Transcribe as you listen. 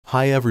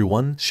Hi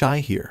everyone, Shai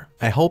here.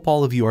 I hope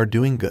all of you are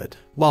doing good.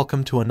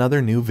 Welcome to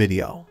another new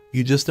video.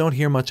 You just don't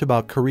hear much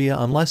about Korea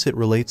unless it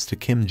relates to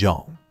Kim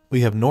Jong.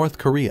 We have North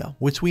Korea,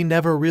 which we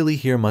never really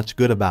hear much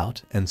good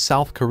about, and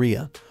South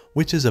Korea,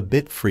 which is a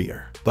bit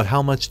freer. But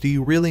how much do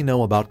you really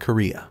know about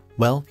Korea?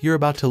 Well, you're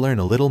about to learn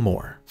a little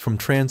more. From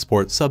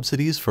transport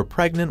subsidies for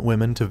pregnant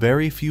women to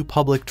very few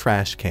public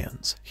trash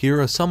cans,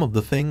 here are some of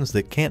the things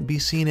that can't be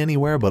seen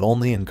anywhere but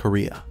only in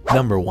Korea.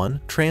 Number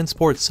 1.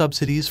 Transport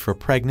subsidies for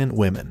pregnant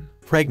women.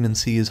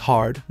 Pregnancy is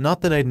hard,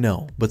 not that I'd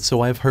know, but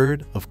so I've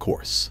heard, of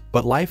course.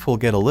 But life will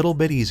get a little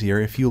bit easier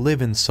if you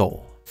live in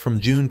Seoul. From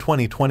June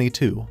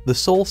 2022, the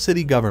Seoul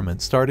city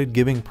government started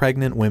giving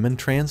pregnant women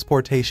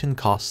transportation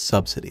cost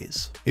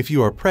subsidies. If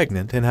you are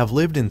pregnant and have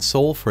lived in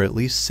Seoul for at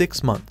least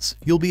 6 months,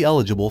 you'll be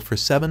eligible for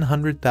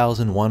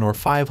 700,000 won or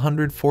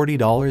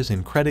 $540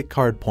 in credit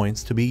card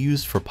points to be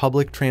used for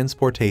public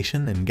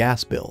transportation and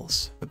gas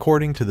bills.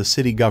 According to the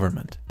city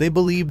government, they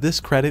believe this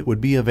credit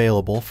would be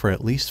available for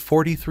at least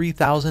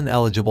 43,000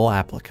 eligible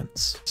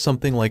applicants.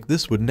 Something like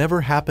this would never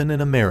happen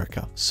in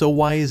America, so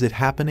why is it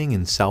happening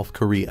in South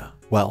Korea?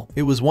 Well,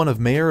 it was one of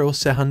Mayor Oh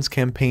Se-hun's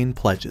campaign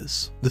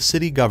pledges. The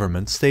city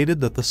government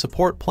stated that the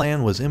support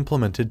plan was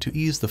implemented to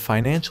ease the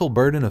financial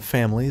burden of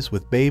families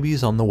with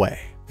babies on the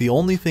way. The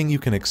only thing you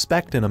can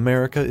expect in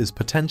America is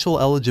potential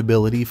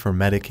eligibility for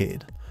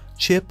Medicaid,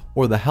 CHIP,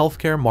 or the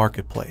healthcare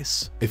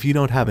marketplace. If you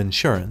don't have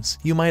insurance,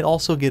 you might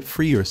also get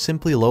free or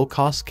simply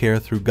low-cost care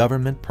through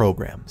government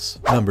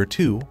programs. Number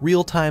 2.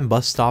 Real-time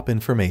bus stop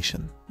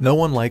information. No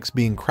one likes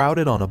being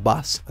crowded on a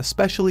bus,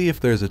 especially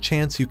if there's a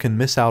chance you can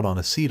miss out on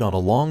a seat on a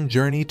long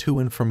journey to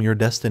and from your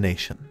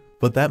destination.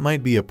 But that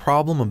might be a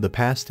problem of the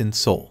past in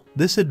Seoul.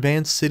 This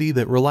advanced city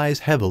that relies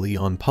heavily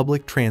on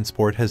public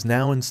transport has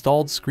now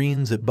installed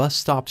screens at bus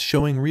stops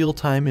showing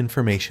real-time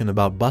information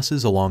about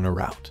buses along a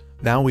route.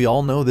 Now we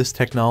all know this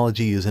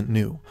technology isn't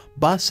new.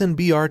 Bus and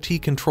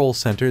BRT control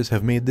centers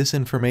have made this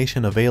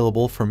information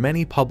available for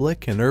many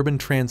public and urban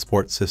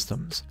transport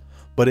systems,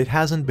 but it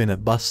hasn't been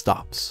at bus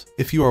stops.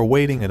 If you are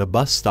waiting at a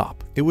bus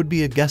stop, it would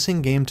be a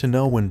guessing game to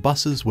know when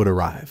buses would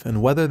arrive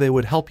and whether they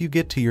would help you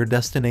get to your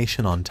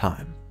destination on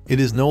time. It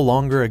is no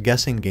longer a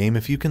guessing game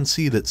if you can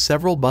see that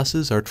several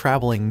buses are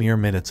traveling mere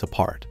minutes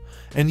apart,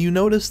 and you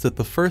notice that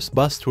the first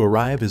bus to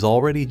arrive is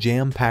already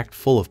jam-packed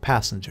full of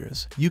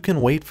passengers. You can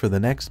wait for the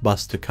next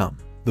bus to come.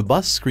 The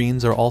bus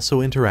screens are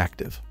also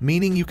interactive,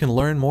 meaning you can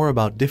learn more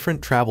about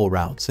different travel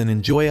routes and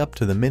enjoy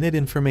up-to-the-minute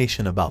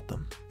information about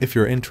them. If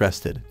you're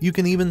interested, you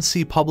can even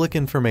see public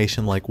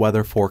information like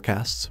weather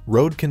forecasts,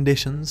 road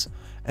conditions,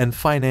 and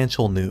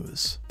financial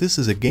news. This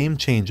is a game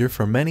changer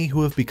for many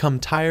who have become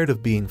tired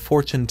of being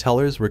fortune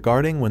tellers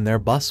regarding when their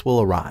bus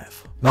will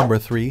arrive. Number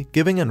 3.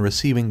 Giving and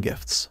receiving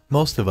gifts.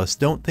 Most of us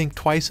don't think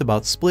twice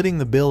about splitting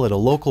the bill at a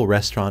local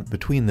restaurant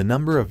between the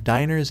number of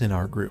diners in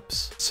our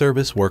groups.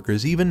 Service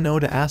workers even know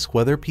to ask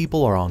whether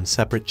people are on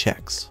separate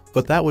checks.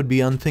 But that would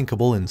be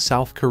unthinkable in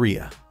South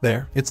Korea.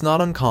 There, it's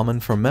not uncommon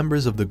for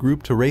members of the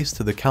group to race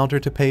to the counter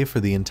to pay for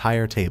the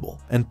entire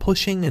table, and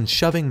pushing and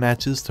shoving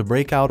matches to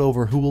break out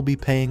over who will be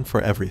paying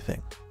for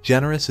everything.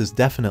 Generous is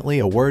definitely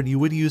a word you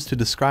would use to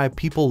describe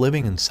people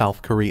living in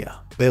South Korea.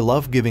 They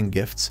love giving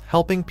gifts,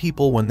 helping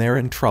people when they're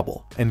in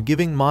trouble, and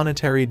giving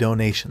monetary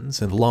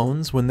donations and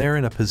loans when they're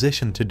in a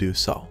position to do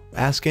so.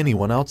 Ask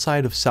anyone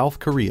outside of South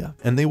Korea,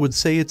 and they would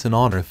say it's an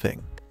honor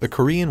thing. The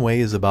Korean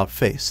way is about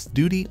faith,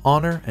 duty,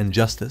 honor, and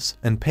justice,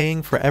 and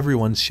paying for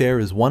everyone's share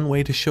is one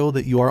way to show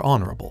that you are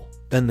honorable.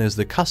 Then there's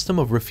the custom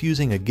of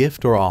refusing a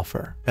gift or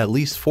offer. At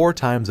least 4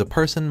 times a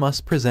person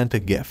must present a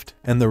gift,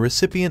 and the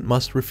recipient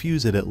must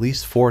refuse it at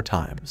least 4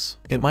 times.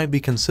 It might be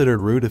considered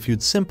rude if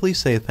you'd simply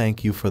say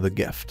thank you for the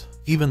gift.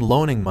 Even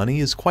loaning money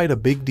is quite a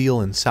big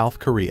deal in South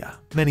Korea.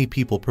 Many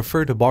people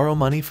prefer to borrow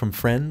money from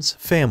friends,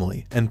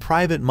 family, and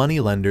private money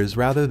lenders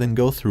rather than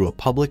go through a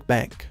public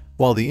bank.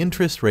 While the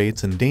interest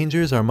rates and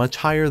dangers are much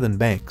higher than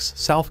banks,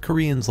 South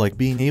Koreans like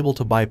being able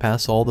to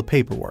bypass all the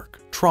paperwork,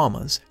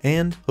 traumas,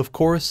 and, of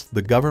course,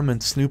 the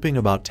government snooping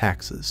about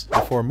taxes.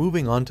 Before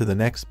moving on to the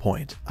next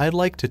point, I'd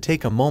like to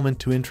take a moment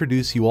to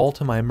introduce you all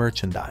to my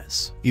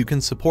merchandise. You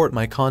can support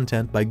my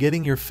content by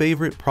getting your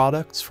favorite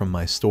products from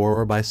my store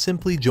or by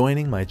simply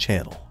joining my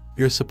channel.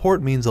 Your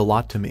support means a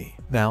lot to me.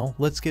 Now,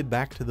 let's get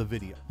back to the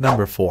video.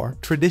 Number 4.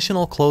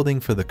 Traditional clothing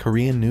for the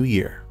Korean New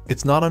Year.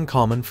 It's not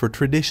uncommon for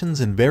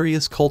traditions in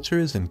various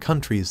cultures and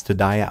countries to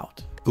die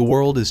out. The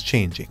world is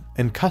changing,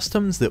 and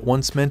customs that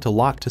once meant a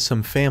lot to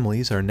some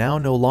families are now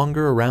no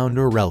longer around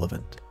or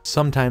relevant.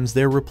 Sometimes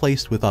they're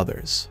replaced with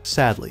others.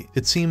 Sadly,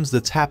 it seems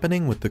that's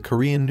happening with the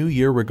Korean New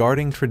Year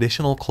regarding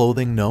traditional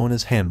clothing known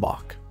as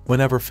hanbok.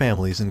 Whenever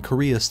families in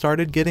Korea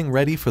started getting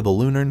ready for the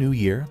Lunar New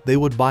Year, they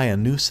would buy a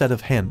new set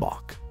of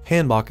hanbok.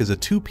 Hanbok is a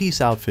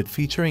 2-piece outfit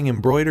featuring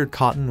embroidered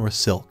cotton or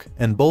silk,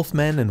 and both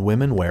men and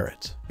women wear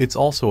it. It's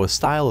also a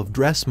style of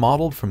dress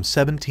modeled from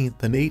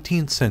 17th and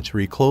 18th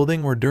century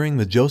clothing or during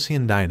the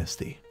Joseon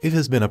dynasty. It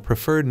has been a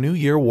preferred New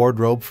Year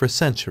wardrobe for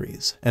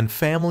centuries, and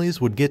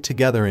families would get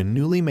together in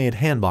newly made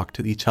hanbok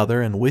to each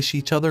other and wish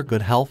each other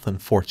good health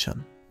and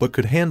fortune. But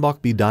could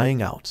hanbok be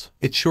dying out?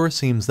 It sure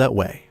seems that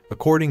way.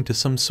 According to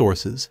some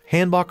sources,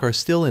 hanbok are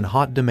still in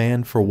hot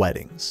demand for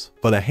weddings.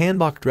 But a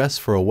hanbok dress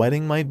for a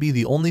wedding might be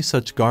the only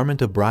such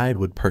garment a bride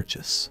would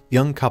purchase.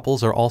 Young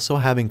couples are also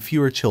having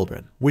fewer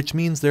children, which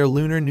means their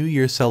Lunar New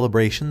Year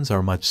celebrations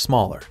are much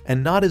smaller,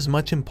 and not as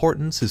much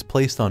importance is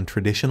placed on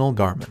traditional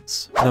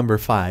garments. Number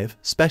 5.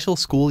 Special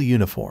school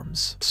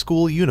uniforms.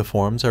 School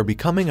uniforms are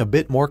becoming a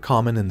bit more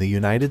common in the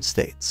United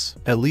States.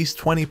 At least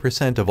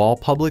 20% of all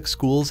public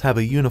schools have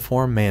a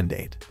uniform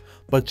mandate,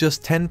 but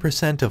just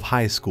 10% of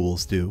high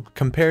schools do,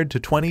 compared to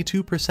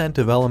 22%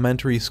 of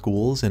elementary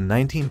schools and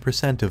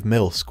 19% of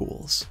middle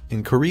schools.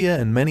 In Korea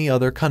and many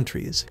other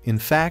countries, in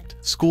fact,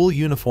 school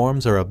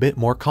uniforms are a bit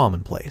more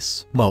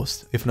commonplace.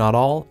 Most, if not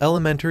all,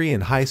 elementary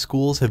and high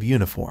schools have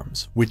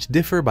uniforms, which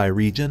differ by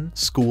region,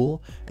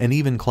 school, and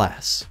even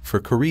class. For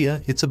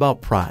Korea, it's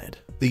about pride.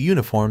 The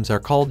uniforms are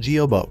called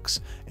jeoboks,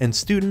 and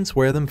students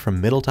wear them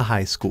from middle to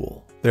high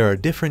school. There are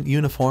different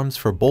uniforms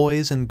for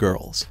boys and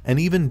girls, and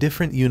even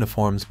different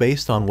uniforms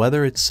based on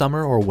whether it's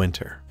summer or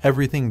winter.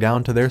 Everything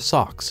down to their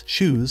socks,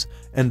 shoes,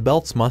 and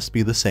belts must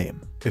be the same.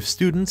 If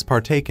students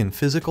partake in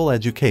physical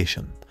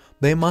education,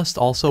 they must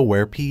also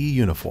wear PE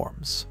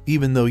uniforms.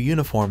 Even though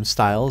uniform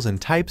styles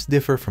and types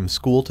differ from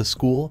school to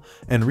school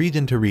and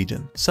region to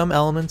region, some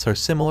elements are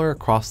similar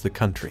across the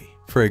country.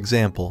 For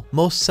example,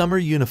 most summer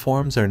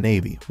uniforms are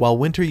navy, while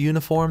winter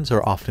uniforms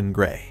are often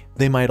gray.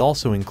 They might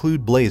also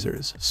include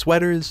blazers,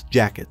 sweaters,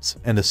 jackets,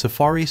 and a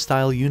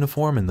safari-style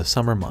uniform in the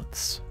summer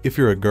months. If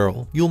you're a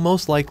girl, you'll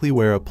most likely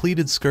wear a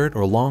pleated skirt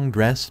or long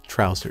dress,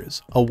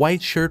 trousers, a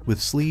white shirt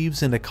with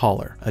sleeves and a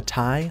collar, a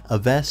tie, a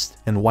vest,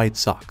 and white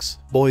socks.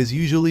 Boys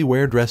usually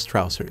wear dress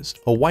trousers,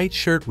 a white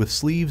shirt with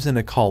sleeves and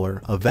a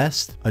collar, a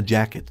vest, a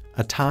jacket,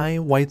 a tie,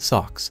 white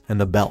socks,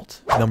 and a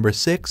belt. Number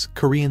 6.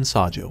 Korean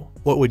soju.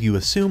 What would you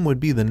assume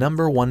would be the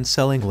number 1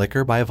 selling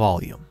liquor by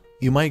volume?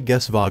 You might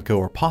guess vodka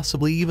or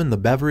possibly even the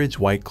beverage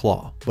White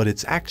Claw, but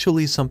it's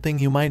actually something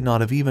you might not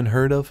have even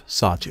heard of: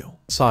 soju.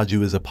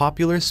 Soju is a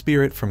popular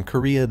spirit from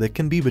Korea that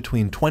can be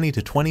between 20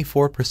 to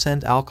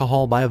 24%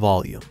 alcohol by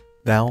volume.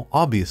 Now,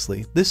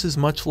 obviously, this is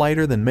much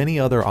lighter than many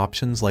other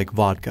options like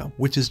vodka,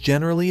 which is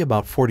generally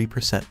about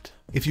 40%.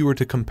 If you were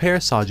to compare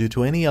soju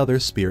to any other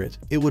spirit,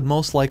 it would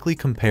most likely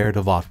compare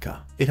to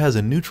vodka. It has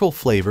a neutral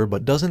flavor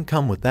but doesn't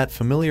come with that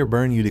familiar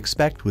burn you'd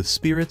expect with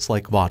spirits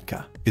like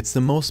vodka. It's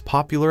the most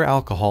popular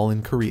alcohol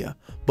in Korea,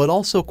 but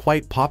also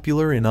quite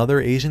popular in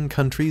other Asian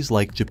countries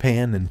like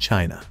Japan and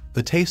China.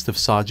 The taste of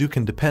soju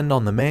can depend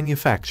on the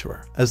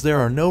manufacturer, as there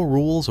are no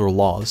rules or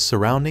laws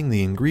surrounding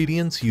the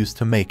ingredients used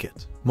to make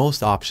it.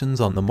 Most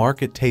options on the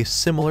market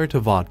taste similar to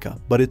vodka,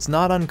 but it's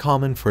not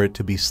uncommon for it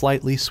to be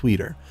slightly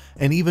sweeter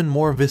and even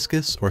more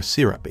viscous or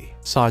syrupy.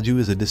 Soju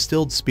is a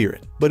distilled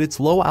spirit, but its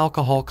low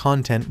alcohol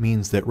content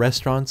means that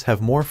restaurants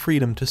have more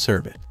freedom to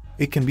serve it.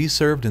 It can be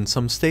served in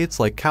some states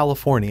like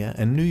California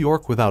and New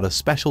York without a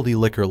specialty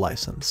liquor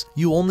license.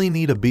 You only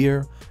need a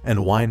beer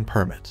and wine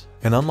permit.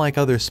 And unlike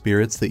other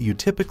spirits that you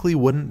typically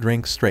wouldn't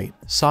drink straight,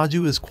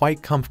 soju is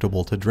quite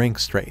comfortable to drink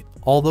straight,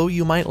 although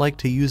you might like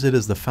to use it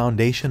as the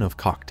foundation of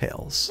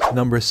cocktails.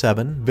 Number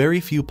 7.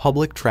 Very few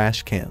public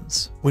trash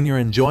cans. When you're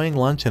enjoying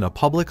lunch in a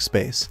public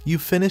space, you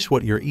finish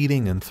what you're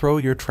eating and throw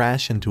your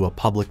trash into a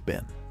public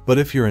bin. But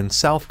if you're in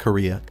South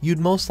Korea, you'd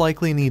most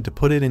likely need to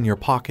put it in your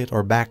pocket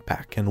or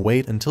backpack and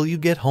wait until you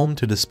get home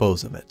to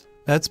dispose of it.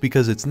 That's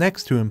because it's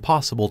next to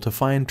impossible to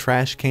find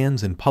trash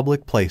cans in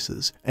public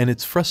places, and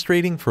it's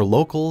frustrating for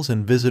locals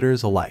and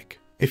visitors alike.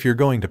 If you're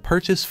going to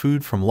purchase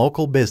food from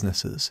local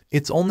businesses,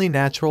 it's only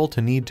natural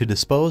to need to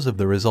dispose of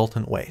the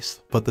resultant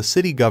waste. But the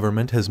city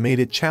government has made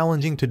it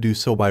challenging to do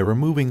so by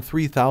removing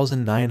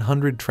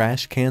 3,900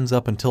 trash cans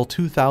up until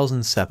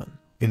 2007.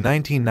 In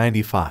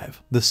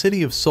 1995, the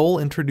city of Seoul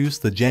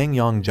introduced the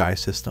Jangyongjai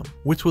system,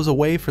 which was a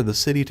way for the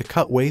city to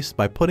cut waste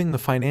by putting the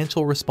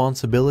financial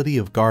responsibility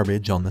of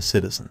garbage on the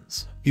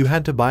citizens. You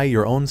had to buy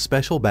your own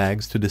special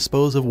bags to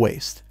dispose of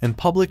waste, and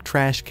public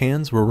trash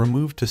cans were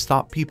removed to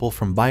stop people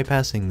from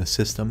bypassing the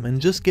system and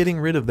just getting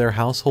rid of their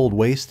household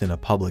waste in a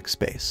public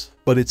space.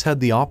 But it's had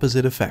the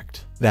opposite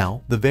effect.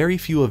 Now, the very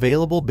few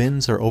available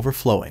bins are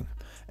overflowing,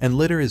 and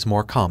litter is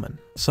more common.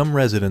 Some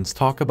residents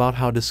talk about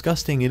how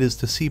disgusting it is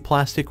to see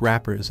plastic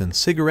wrappers and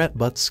cigarette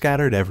butts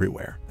scattered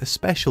everywhere,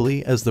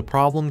 especially as the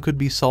problem could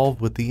be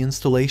solved with the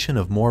installation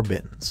of more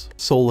bins.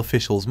 Seoul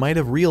officials might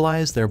have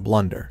realized their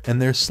blunder,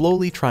 and they're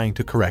slowly trying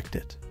to correct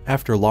it.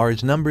 After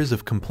large numbers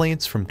of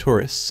complaints from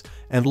tourists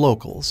and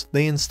locals,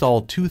 they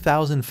installed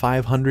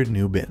 2,500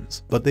 new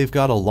bins, but they've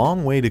got a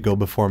long way to go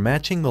before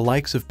matching the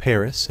likes of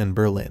Paris and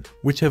Berlin,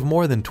 which have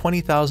more than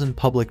 20,000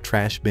 public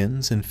trash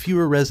bins and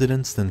fewer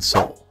residents than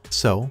Seoul.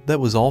 So, that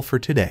was all for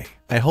today.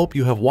 I hope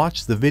you have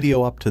watched the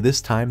video up to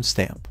this time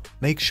stamp.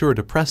 Make sure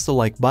to press the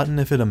like button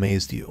if it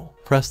amazed you.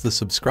 Press the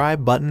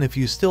subscribe button if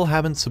you still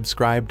haven't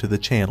subscribed to the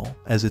channel,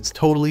 as it's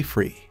totally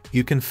free.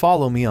 You can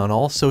follow me on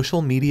all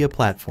social media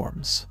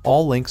platforms.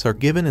 All links are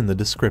given in the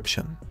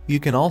description.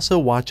 You can also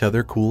watch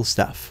other cool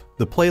stuff.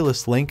 The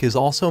playlist link is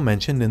also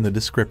mentioned in the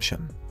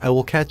description. I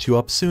will catch you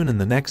up soon in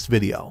the next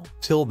video.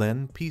 Till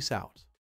then, peace out.